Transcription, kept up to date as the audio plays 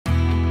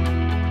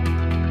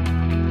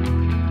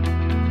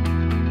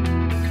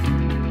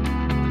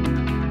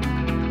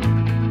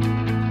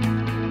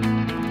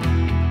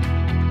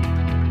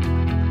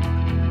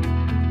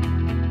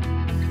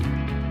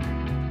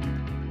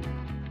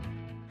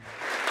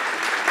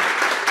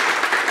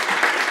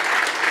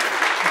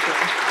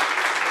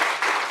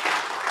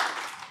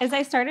As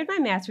I started my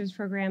master's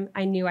program,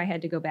 I knew I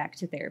had to go back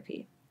to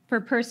therapy for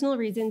personal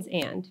reasons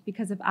and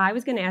because if I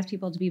was going to ask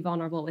people to be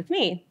vulnerable with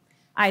me,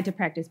 I had to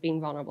practice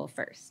being vulnerable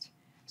first.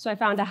 So I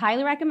found a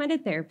highly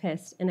recommended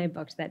therapist and I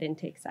booked that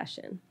intake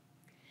session.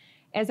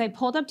 As I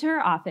pulled up to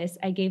her office,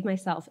 I gave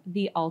myself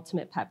the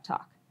ultimate pep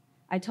talk.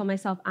 I told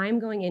myself, I'm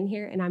going in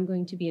here and I'm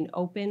going to be an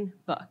open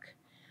book.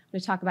 I'm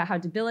going to talk about how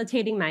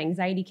debilitating my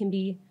anxiety can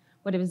be,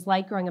 what it was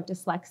like growing up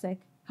dyslexic,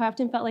 how I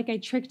often felt like I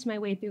tricked my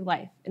way through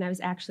life and I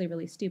was actually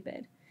really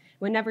stupid,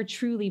 would never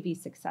truly be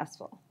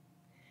successful.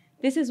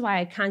 This is why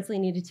I constantly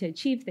needed to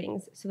achieve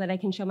things so that I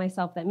can show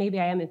myself that maybe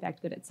I am in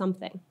fact good at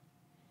something.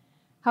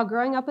 How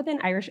growing up with an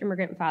Irish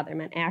immigrant father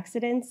meant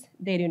accidents,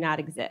 they do not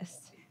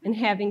exist. And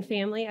having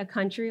family a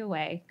country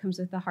away comes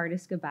with the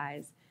hardest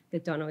goodbyes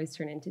that don't always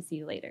turn into see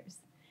you laters.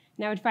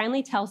 And I would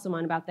finally tell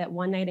someone about that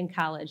one night in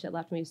college that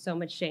left me with so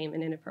much shame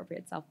and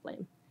inappropriate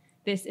self-blame.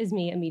 This is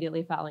me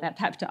immediately following that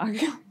pep talk.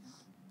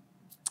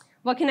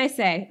 What can I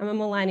say? I'm a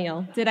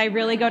millennial. Did I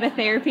really go to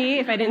therapy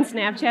if I didn't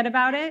Snapchat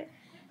about it?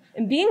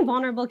 And being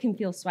vulnerable can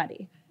feel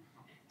sweaty.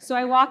 So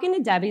I walk into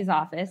Debbie's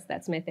office,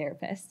 that's my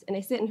therapist, and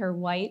I sit in her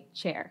white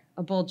chair,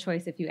 a bold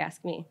choice if you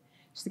ask me.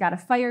 She's got a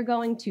fire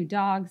going, 2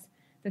 dogs.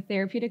 The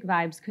therapeutic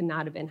vibes could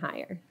not have been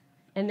higher.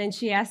 And then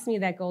she asked me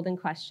that golden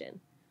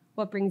question,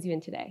 what brings you in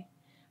today?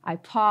 I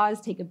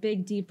pause, take a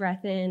big deep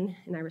breath in,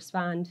 and I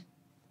respond,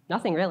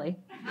 nothing really.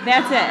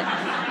 That's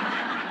it.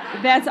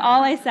 That's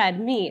all I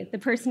said. Me, the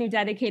person who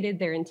dedicated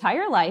their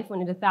entire life,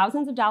 went into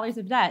thousands of dollars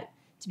of debt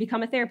to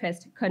become a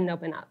therapist, couldn't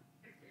open up.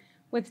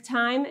 With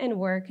time and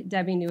work,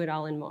 Debbie knew it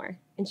all and more,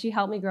 and she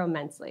helped me grow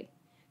immensely.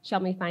 She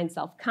helped me find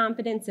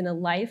self-confidence in a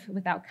life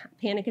without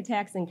panic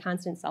attacks and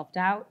constant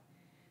self-doubt.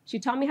 She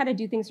taught me how to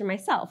do things for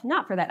myself,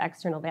 not for that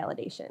external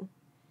validation.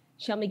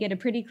 She helped me get a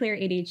pretty clear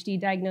ADHD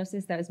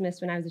diagnosis that was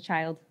missed when I was a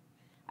child.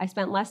 I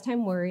spent less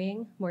time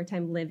worrying, more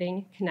time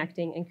living,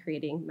 connecting, and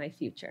creating my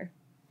future.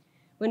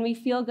 When we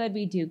feel good,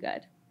 we do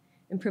good.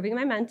 Improving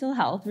my mental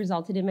health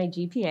resulted in my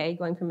GPA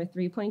going from a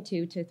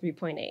 3.2 to a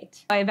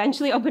 3.8. I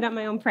eventually opened up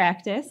my own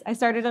practice. I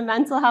started a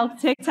mental health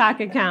TikTok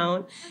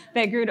account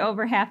that grew to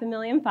over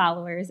 500,000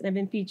 followers, and I've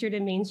been featured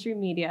in mainstream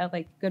media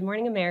like Good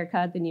Morning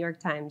America, the New York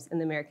Times,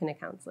 and the American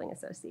Counseling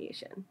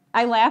Association.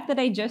 I laugh that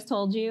I just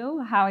told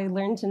you how I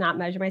learned to not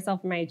measure myself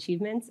for my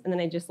achievements, and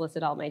then I just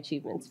listed all my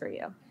achievements for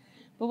you.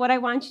 But what I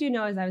want you to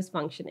know is I was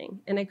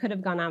functioning, and I could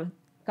have gone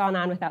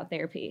on without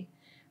therapy.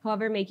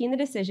 However, making the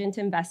decision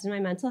to invest in my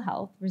mental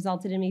health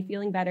resulted in me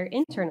feeling better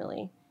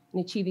internally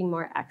and achieving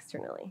more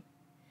externally.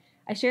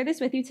 I share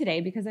this with you today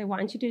because I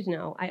want you to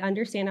know I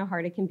understand how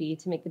hard it can be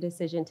to make the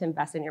decision to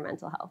invest in your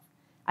mental health.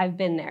 I've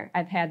been there.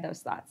 I've had those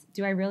thoughts.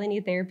 Do I really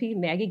need therapy?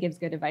 Maggie gives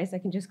good advice. I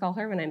can just call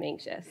her when I'm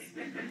anxious.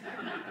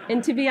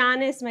 And to be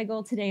honest, my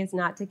goal today is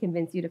not to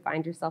convince you to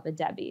find yourself a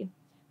Debbie,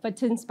 but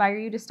to inspire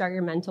you to start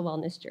your mental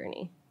wellness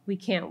journey. We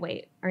can't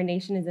wait. Our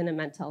nation is in a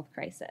mental health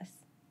crisis.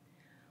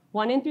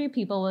 1 in 3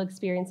 people will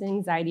experience an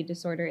anxiety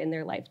disorder in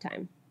their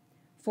lifetime.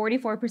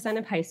 44%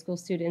 of high school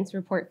students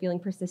report feeling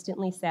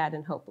persistently sad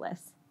and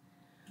hopeless.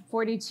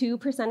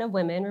 42% of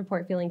women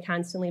report feeling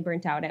constantly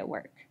burnt out at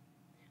work.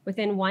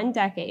 Within 1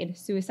 decade,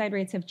 suicide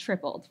rates have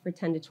tripled for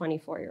 10 to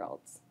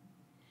 24-year-olds.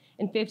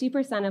 And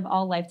 50% of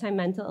all lifetime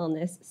mental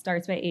illness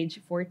starts by age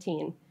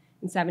 14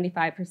 and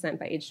 75%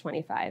 by age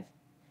 25.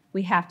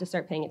 We have to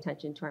start paying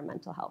attention to our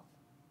mental health.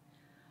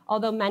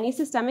 Although many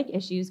systemic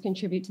issues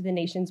contribute to the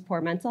nation's poor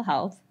mental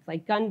health,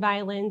 like gun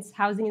violence,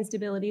 housing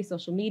instability,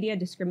 social media,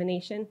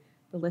 discrimination,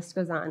 the list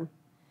goes on.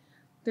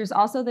 There's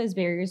also those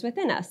barriers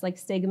within us, like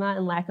stigma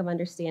and lack of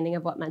understanding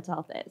of what mental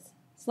health is.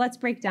 So let's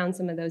break down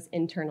some of those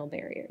internal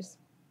barriers.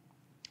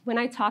 When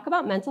I talk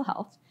about mental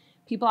health,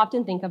 people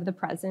often think of the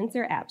presence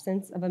or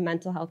absence of a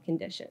mental health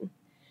condition.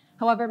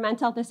 However,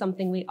 mental health is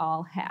something we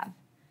all have.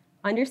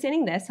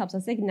 Understanding this helps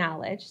us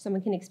acknowledge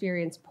someone can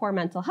experience poor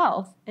mental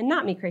health and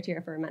not meet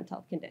criteria for a mental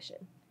health condition.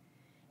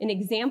 An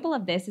example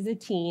of this is a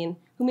teen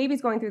who maybe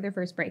is going through their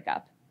first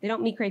breakup. They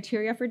don't meet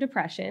criteria for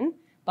depression,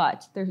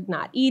 but they're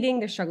not eating,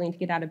 they're struggling to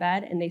get out of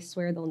bed, and they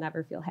swear they'll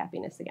never feel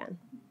happiness again.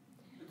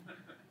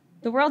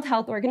 The World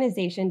Health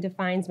Organization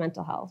defines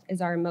mental health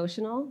as our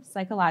emotional,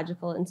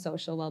 psychological, and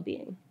social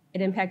well-being.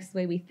 It impacts the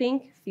way we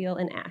think, feel,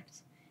 and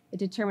act. It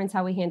determines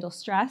how we handle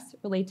stress,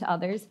 relate to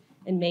others,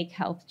 and make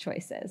health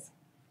choices.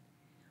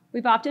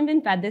 We've often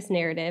been fed this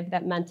narrative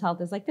that mental health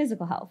is like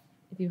physical health.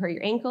 If you hurt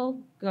your ankle,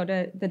 go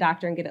to the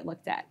doctor and get it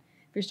looked at.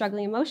 If you're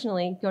struggling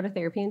emotionally, go to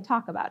therapy and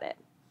talk about it.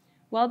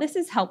 While this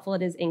is helpful,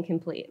 it is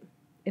incomplete.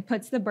 It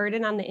puts the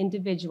burden on the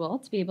individual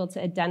to be able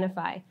to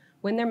identify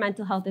when their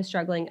mental health is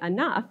struggling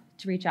enough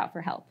to reach out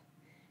for help.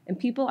 And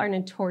people are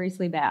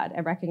notoriously bad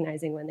at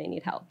recognizing when they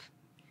need help.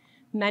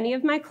 Many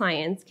of my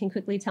clients can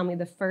quickly tell me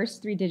the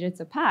first 3 digits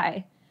of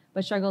pi,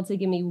 but struggle to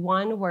give me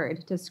 1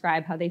 word to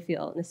describe how they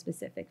feel in a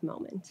specific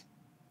moment.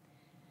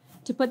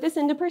 To put this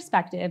into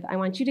perspective, I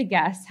want you to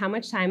guess how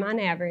much time on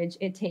average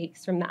it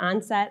takes from the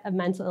onset of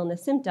mental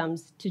illness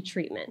symptoms to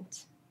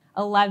treatment.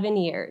 11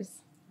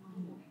 years.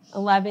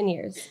 11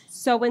 years.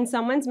 So when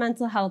someone's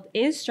mental health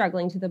is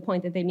struggling to the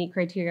point that they meet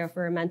criteria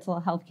for a mental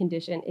health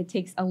condition, it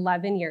takes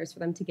 11 years for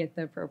them to get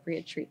the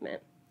appropriate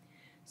treatment.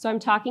 So I'm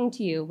talking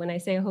to you when I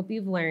say I hope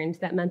you've learned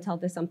that mental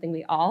health is something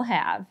we all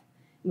have,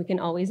 and we can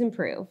always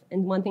improve.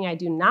 And one thing I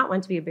do not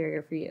want to be a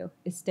barrier for you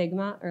is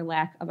stigma or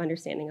lack of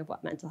understanding of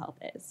what mental health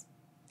is.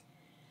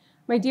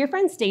 My dear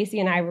friend Stacy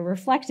and I were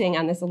reflecting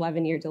on this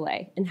 11-year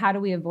delay, and how do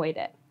we avoid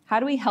it? How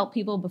do we help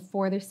people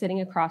before they're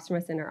sitting across from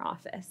us in our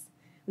office?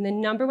 And the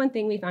number one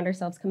thing we found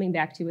ourselves coming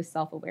back to is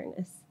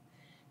self-awareness,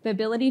 the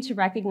ability to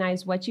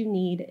recognize what you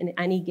need in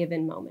any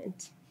given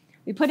moment.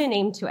 We put a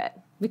name to it.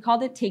 We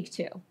called it Take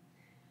Two.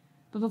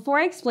 But before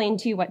I explain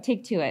to you what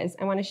Take Two is,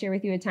 I want to share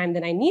with you a time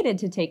that I needed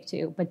to take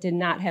two, but did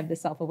not have the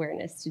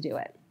self-awareness to do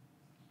it.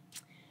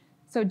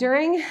 So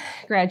during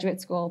graduate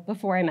school,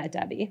 before I met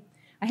Debbie,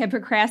 I had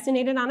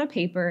procrastinated on a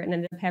paper and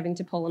ended up having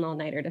to pull an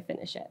all-nighter to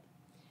finish it.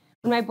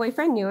 When my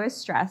boyfriend knew I was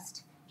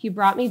stressed, he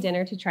brought me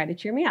dinner to try to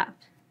cheer me up.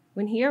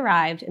 When he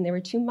arrived and there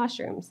were 2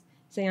 mushrooms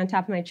sitting on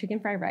top of my chicken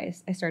fried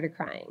rice, I started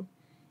crying.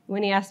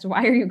 When he asked,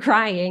 "Why are you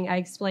crying?" I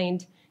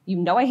explained, "You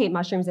know I hate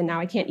mushrooms and now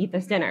I can't eat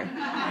this dinner."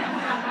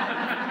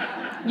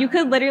 You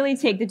could literally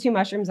take the 2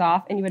 mushrooms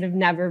off and you would have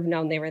never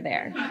known they were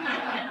there,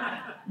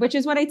 which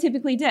is what I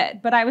typically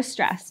did, but I was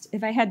stressed.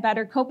 If I had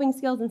better coping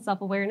skills and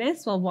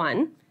self-awareness, well,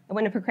 1, I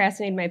wouldn't have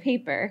procrastinated my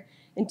paper,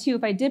 and 2,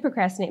 if I did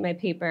procrastinate my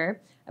paper,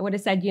 I would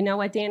have said, "You know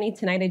what, Danny,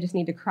 tonight I just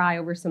need to cry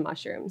over some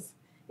mushrooms."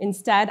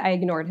 Instead, I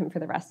ignored him for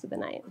the rest of the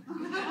night.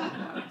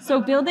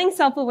 So building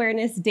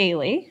self-awareness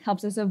daily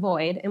helps us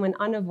avoid, and when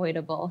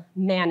unavoidable,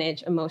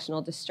 manage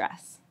emotional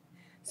distress.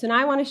 So now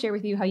I want to share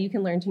with you how you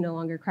can learn to no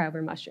longer cry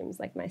over mushrooms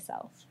like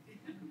myself.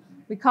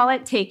 We call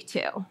it Take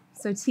Two.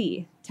 So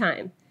T,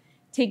 time.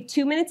 Take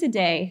 2 minutes a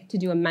day to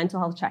do a mental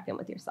health check-in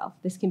with yourself.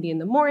 This can be in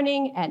the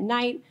morning, at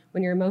night,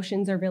 when your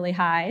emotions are really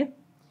high.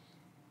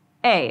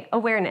 A,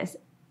 awareness.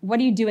 What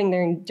are you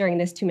doing during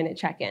this 2-minute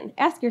check-in?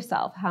 Ask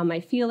yourself, how am I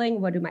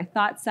feeling? What do my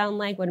thoughts sound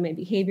like? What do my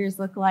behaviors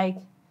look like?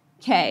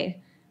 K,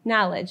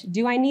 knowledge.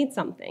 Do I need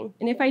something?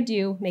 And if I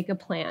do, make a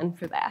plan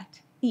for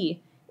that. E,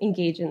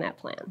 engage in that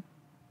plan.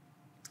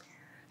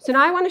 So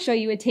now I want to show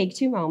you a Take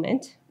Two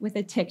moment with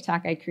a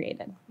TikTok I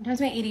created. Sometimes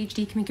my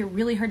ADHD can make it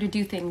really hard to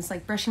do things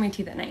like brushing my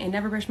teeth at night. I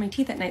never brush my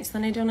teeth at night, so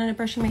then I don't end up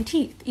brushing my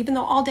teeth, even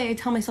though all day I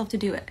tell myself to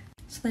do it.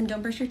 So then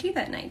don't brush your teeth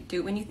at night.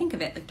 Do it when you think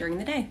of it, like during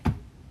the day.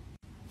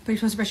 But you're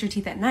supposed to brush your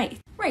teeth at night.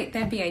 Right,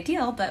 that'd be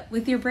ideal, but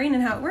with your brain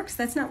and how it works,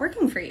 that's not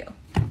working for you.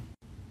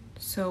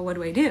 So what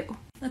do?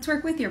 Let's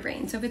work with your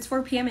brain. So if it's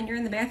 4 p.m. and you're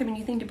in the bathroom and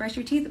you think to brush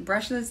your teeth,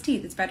 brush those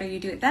teeth. It's better you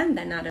do it then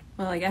than not.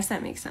 Well, I guess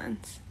that makes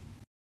sense.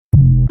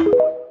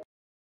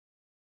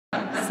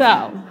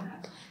 So,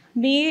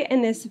 me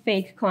and this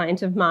fake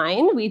client of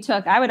mine, we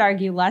took, I would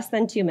argue, less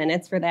than 2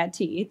 minutes for that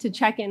T to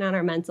check in on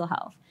our mental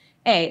health.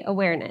 A,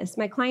 awareness.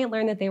 My client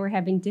learned that they were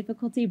having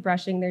difficulty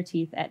brushing their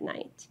teeth at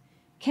night.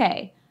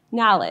 K,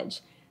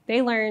 knowledge.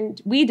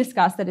 We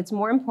discussed that it's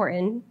more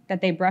important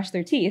that they brush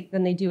their teeth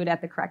than they do it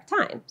at the correct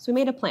time. So we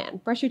made a plan.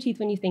 Brush your teeth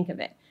when you think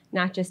of it,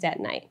 not just at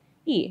night.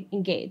 E,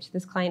 engage.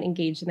 This client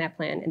engaged in that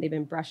plan, and they've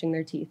been brushing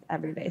their teeth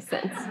every day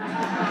since.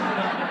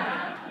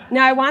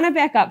 Now, I want to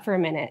back up for a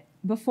minute.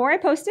 Before I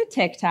posted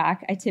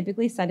TikTok, I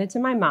typically send it to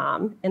my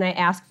mom, and I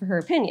ask for her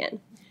opinion.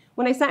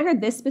 When I sent her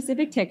this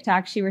specific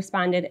TikTok, she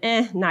responded,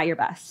 not your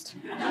best.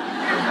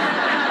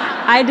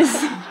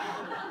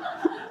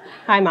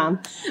 Hi, Mom.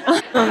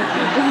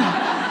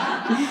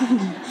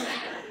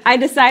 I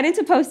decided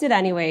to post it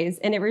anyways,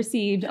 and it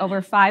received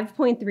over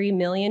 5.3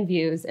 million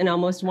views and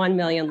almost 1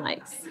 million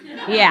likes.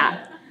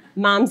 Yeah,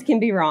 moms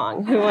can be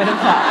wrong. Who would have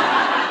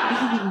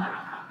thought?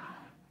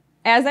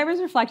 As I was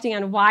reflecting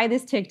on why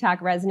this TikTok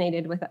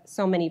resonated with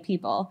so many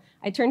people,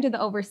 I turned to the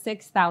over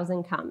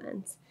 6,000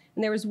 comments.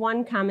 And there was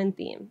one common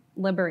theme: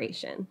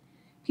 liberation.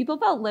 People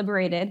felt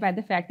liberated by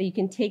the fact that you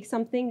can take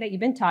something that you've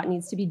been taught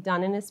needs to be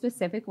done in a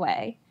specific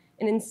way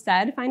and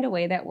instead find a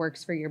way that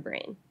works for your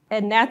brain.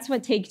 And that's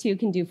what Take Two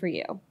can do for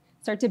you.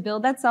 Start to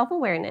build that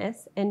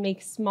self-awareness and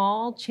make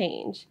small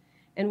change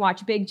and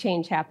watch big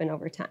change happen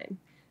over time.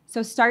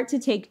 So start to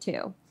Take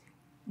Two.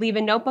 Leave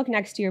a notebook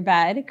next to your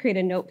bed, create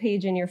a note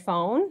page in your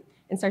phone,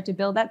 and start to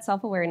build that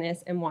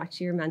self-awareness and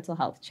watch your mental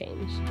health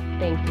change.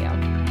 Thank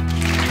you.